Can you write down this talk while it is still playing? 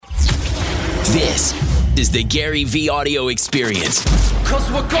This is the Gary V Audio Experience.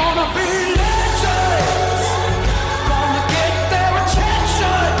 Cause we're gonna be legends. Gonna get their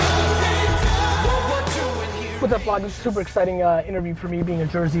attention. What we're doing here. What's up, vlog? This is a super exciting interview for me, being a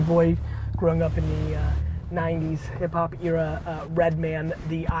Jersey boy, growing up in the 90s hip-hop era. REDMAN,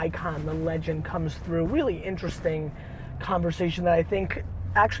 the icon, the legend, comes through. Really interesting conversation that I think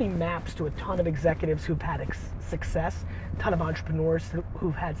actually maps to a ton of executives who've had success, a ton of entrepreneurs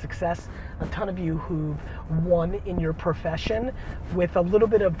who've had success, a ton of you who've won in your profession, with a little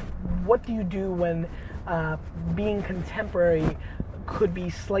bit of what do you do when being contemporary could be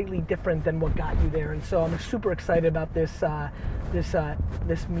slightly different than what got you there. And so I'm super excited about this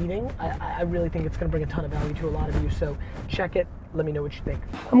this meeting. I really think it's gonna bring a ton of value to a lot of you, so check it, let me know what you think.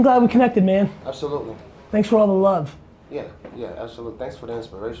 I'm glad we connected, man. Absolutely. Thanks for all the love. Yeah, absolutely. Thanks for the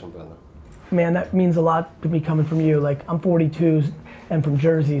inspiration, brother. Man, that means a lot to me coming from you. Like, I'm 42 and from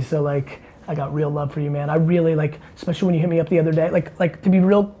Jersey, so like, I got real love for you, man. I really like, especially when you hit me up the other day, like to be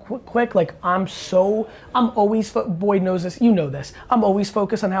real quick, like I'm always, Boyd knows this, you know this, I'm always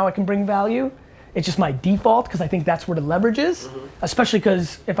focused on how I can bring value. It's just my default, because I think that's where the leverage is, especially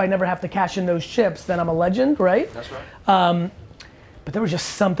because if I never have to cash in those chips, then I'm a legend, right? That's right. But there was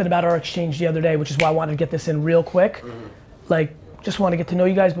just something about our exchange the other day, which is why I wanted to get this in real quick. Like, just want to get to know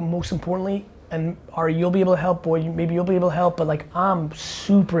you guys, but most importantly, and Ari, you'll be able to help, Boyd, maybe you'll be able to help, but like, I'm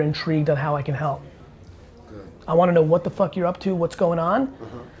super intrigued on how I can help. Good. I want to know what the fuck you're up to, what's going on,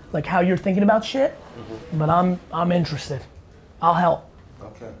 like how you're thinking about shit, but I'm interested. I'll help.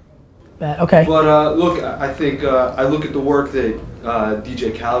 Okay. Okay. But look, I think I look at the work that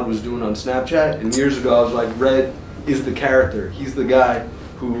DJ Khaled was doing on Snapchat, and years ago I was like, Red is the character. He's the guy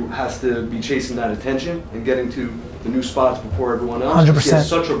who has to be chasing that attention and getting to the new spots before everyone else. 100%. He has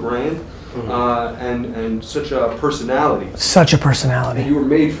such a brand and such a personality. Such a personality. And you were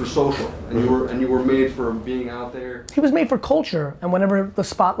made for social, and you were made for being out there. He was made for culture, and whenever the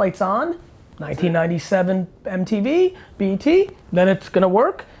spotlight's on, 1997 MTV, BET, then it's gonna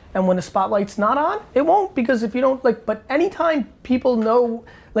work. And when the spotlight's not on, it won't, because if you don't like, but anytime people know,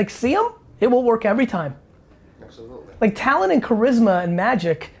 like see them, it will work every time. Absolutely. Like talent and charisma and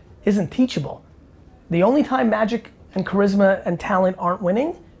magic isn't teachable. The only time magic and charisma and talent aren't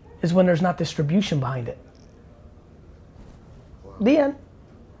winning is when there's not distribution behind it. Wow. The end.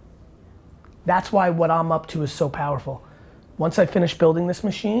 That's why what I'm up to is so powerful. Once I finish building this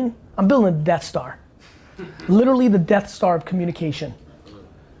machine, I'm building a Death Star. Literally the Death Star of communication.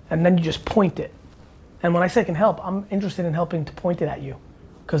 And then you just point it. And when I say I can help, I'm interested in helping to point it at you.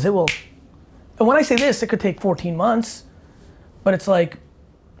 Because it will, and when I say this, it could take 14 months, but it's like,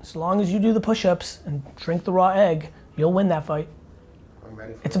 as long as you do the push-ups and drink the raw egg, you'll win that fight. I'm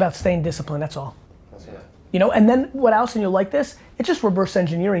ready for It's it. about staying disciplined, that's all. That's it. You know, and then what else, and you'll like this, it's just reverse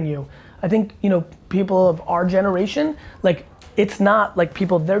engineering you. I think, you know, people of our generation, like, it's not like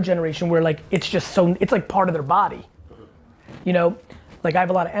people of their generation where like, it's just so, it's like part of their body. You know, like I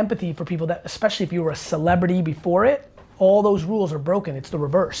have a lot of empathy for people that, especially if you were a celebrity before it, all those rules are broken, it's the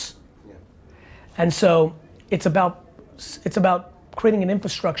reverse. Yeah. And so it's about creating an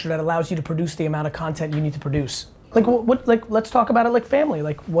infrastructure that allows you to produce the amount of content you need to produce. Like what like let's talk about it like family.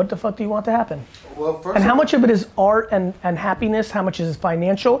 Like what the fuck do you want to happen? Well, first And how much of it is art and happiness? How much is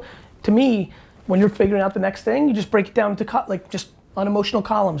financial? To me, when you're figuring out the next thing, you just break it down into like just unemotional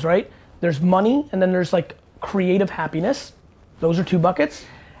columns, right? There's money, and then there's like creative happiness. Those are two buckets.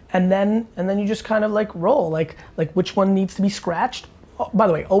 And then you just kind of like roll, like which one needs to be scratched. Oh, by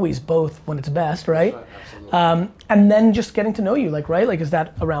the way, always both when it's best, right? Absolutely. And then just getting to know you, like, right? Like, is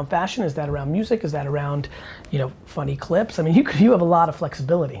that around fashion? Is that around music? Is that around, you know, funny clips? I mean, you have a lot of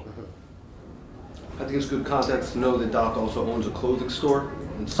flexibility. I think it's good context to know that Doc also owns a clothing store.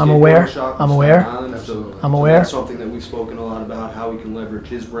 And I'm aware. shop in I'm aware. Staten Island, so I'm aware. That's something that we've spoken a lot about, how we can leverage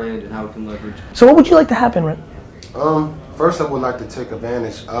his brand and how we can leverage. So what would you like to happen, Ren? First I would like to take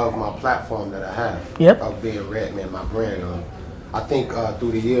advantage of my platform that I have. Yep. Of being REDMAN, my brand. I think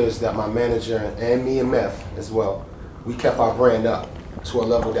through the years that my manager and me and Meth as well, we kept our brand up to a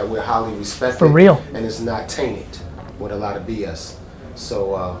level that we're highly respected. For real. And it's not tainted with a lot of BS.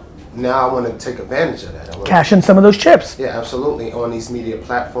 So now I want to take advantage of that. Cash in some of those chips. Yeah, absolutely. On these media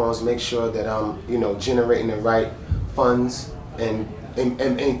platforms, make sure that I'm, you know, generating the right funds and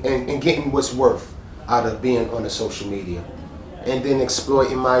getting what's worth out of being on the social media, and then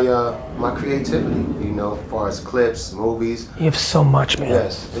exploiting my my creativity. You know, as far as clips, movies. You have so much, man.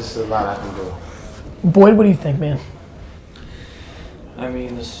 Yes, it's a lot I can do. Boyd, what do you think, man? I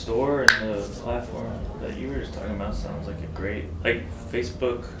mean, the store and the platform that you were just talking about sounds like a great, like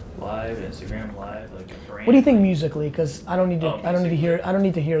Facebook live, Instagram live, like a brand. What do you think musically? Because I don't need to. Oh, I don't need to hear. I don't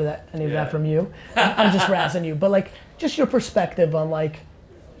need to hear that any of Yeah. that from you. I'm just razzing you. But like, just your perspective on like,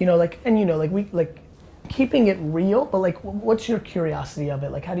 like, and like we like keeping it real. But like, what's your curiosity of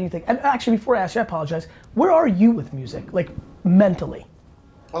it? Like, how do you think? And actually, before I ask you, I apologize. Where are you with music? Like, mentally?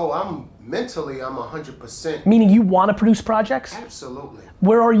 Oh, I'm 100%. Meaning you want to produce projects? Absolutely.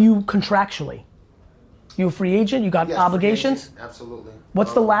 Where are you contractually? You a free agent? You got Yes, obligations? free agent, absolutely.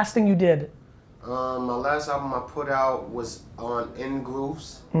 What's the last thing you did? My last album I put out was on In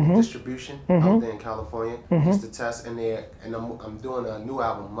Grooves distribution out there in California, just to test. And I'm doing a new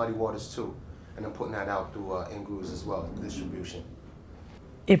album, Muddy Waters 2, and I'm putting that out through In Grooves as well, distribution.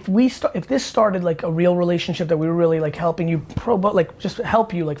 If this started like a real relationship that we were really like helping you like just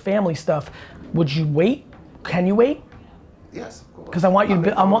help you like family stuff, would you wait? Can you wait? Yes, of course. Because I want you to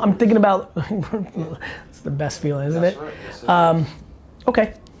be, I'm thinking about, it's the best feeling, isn't That's it? right. Yes,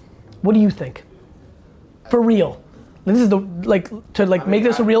 Okay, what do you think? For real. This is the, make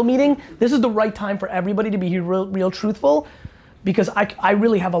this a real meeting, this is the right time for everybody to be here real truthful, because I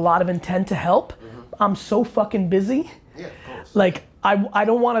really have a lot of intent to help. I'm so fucking busy. Yeah, of course. Like, I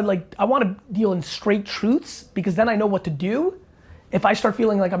don't want to I want to deal in straight truths, because then I know what to do. If I start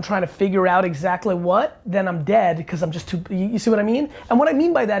feeling like I'm trying to figure out exactly what, then I'm dead, because I'm just too, you see what I mean? And what I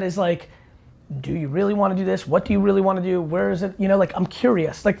mean by that is like, do you really want to do this? What do you really want to do? Where is it? Like, I'm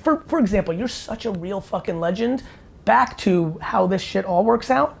curious. Like, for example, you're such a real fucking legend. Back to how this shit all works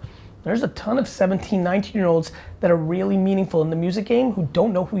out, there's a ton of 17, 19-year-olds that are really meaningful in the music game who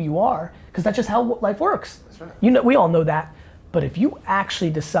don't know who you are, because that's just how life works. That's right. We all know that. But if you actually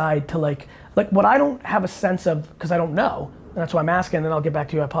decide to like what I don't have a sense of, because I don't know, and that's why I'm asking, and then I'll get back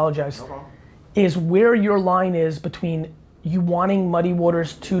to you, I apologize, is where your line is between you wanting Muddy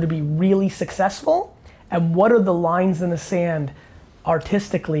Waters 2 to be really successful, and what are the lines in the sand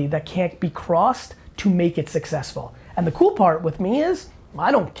artistically that can't be crossed to make it successful. And the cool part with me is,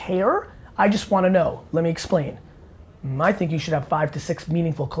 I don't care, I just want to know. Let me explain. I think you should have 5 to 6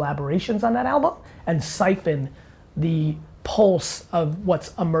 meaningful collaborations on that album and siphon the pulse of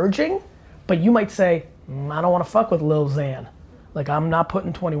what's emerging, but you might say, I don't want to fuck with Lil Xan. Like, I'm not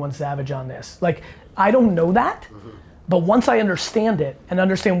putting 21 Savage on this. Like, I don't know that, but once I understand it and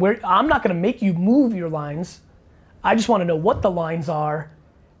understand where, I'm not gonna make you move your lines. I just want to know what the lines are,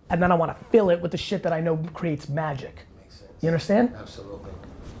 and then I want to fill it with the shit that I know creates magic. Makes sense. You understand? Absolutely.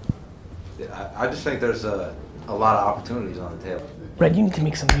 Yeah, I just think there's a lot of opportunities on the table. Red, you need to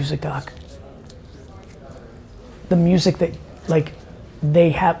make some music, Doc. The music that, like, they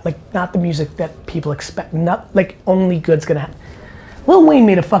have, like, not the music that people expect, not, like, only good's gonna happen. Lil Wayne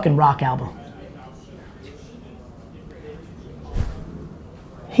made a fucking rock album.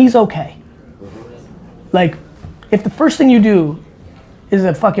 He's okay. Like, if the first thing you do is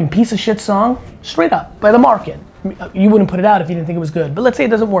a fucking piece of shit song, straight up, by the market, you wouldn't put it out if you didn't think it was good, but let's say it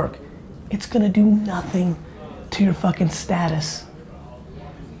doesn't work. It's gonna do nothing to your fucking status.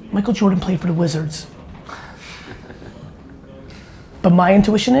 Michael Jordan played for the Wizards. But my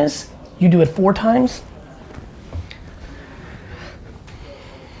intuition is, you do it 4 times,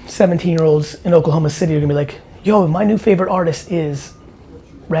 17-year-olds in Oklahoma City are gonna be like, yo, my new favorite artist is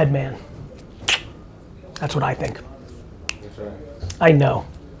REDMAN. That's what I think. That's right. I know,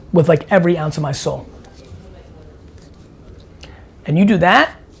 with like every ounce of my soul. And you do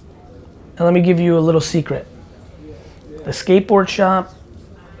that, and let me give you a little secret. The skateboard shop,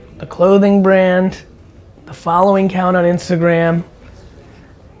 the clothing brand, the following count on Instagram,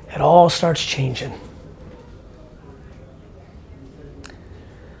 it all starts changing.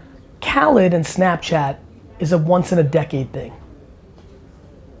 Khaled and Snapchat is a once in a decade thing.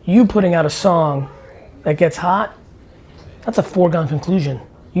 You putting out a song that gets hot, that's a foregone conclusion.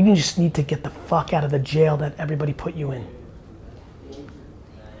 You just need to get the fuck out of the jail that everybody put you in.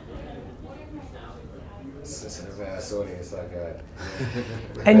 Sensitive ass audience I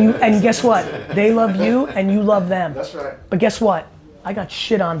got. And guess what? They love you and you love them. That's right. But guess what? I got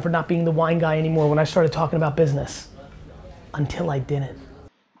shit on for not being the wine guy anymore when I started talking about business. Until I didn't.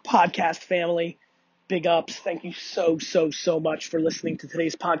 Podcast family, big ups. Thank you so much for listening to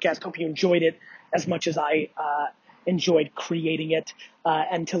today's podcast. Hope you enjoyed it as much as I enjoyed creating it.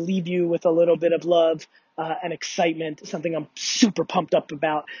 And to leave you with a little bit of love and excitement, something I'm super pumped up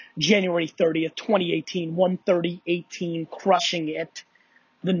about. January 30th, 2018, 1/30/18, Crushing It.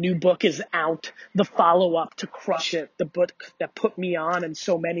 The new book is out. The follow-up to Crush It, the book that put me on and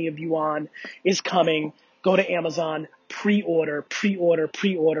so many of you on, is coming. Go to Amazon, pre-order.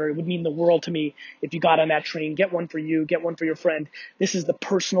 It would mean the world to me if you got on that train. Get one for you, get one for your friend. This is the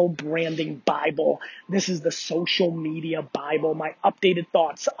personal branding Bible. This is the social media Bible. My updated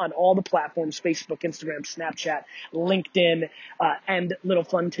thoughts on all the platforms, Facebook, Instagram, Snapchat, LinkedIn, and little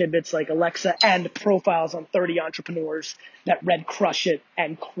fun tidbits like Alexa, and profiles on 30 entrepreneurs that read Crush It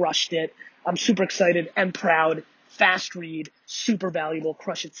and crushed it. I'm super excited and proud. Fast read, super valuable.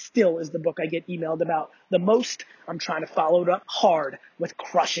 Crush It still is the book I get emailed about the most. I'm trying to follow it up hard with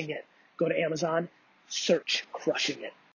Crushing It. Go to Amazon, search Crushing It.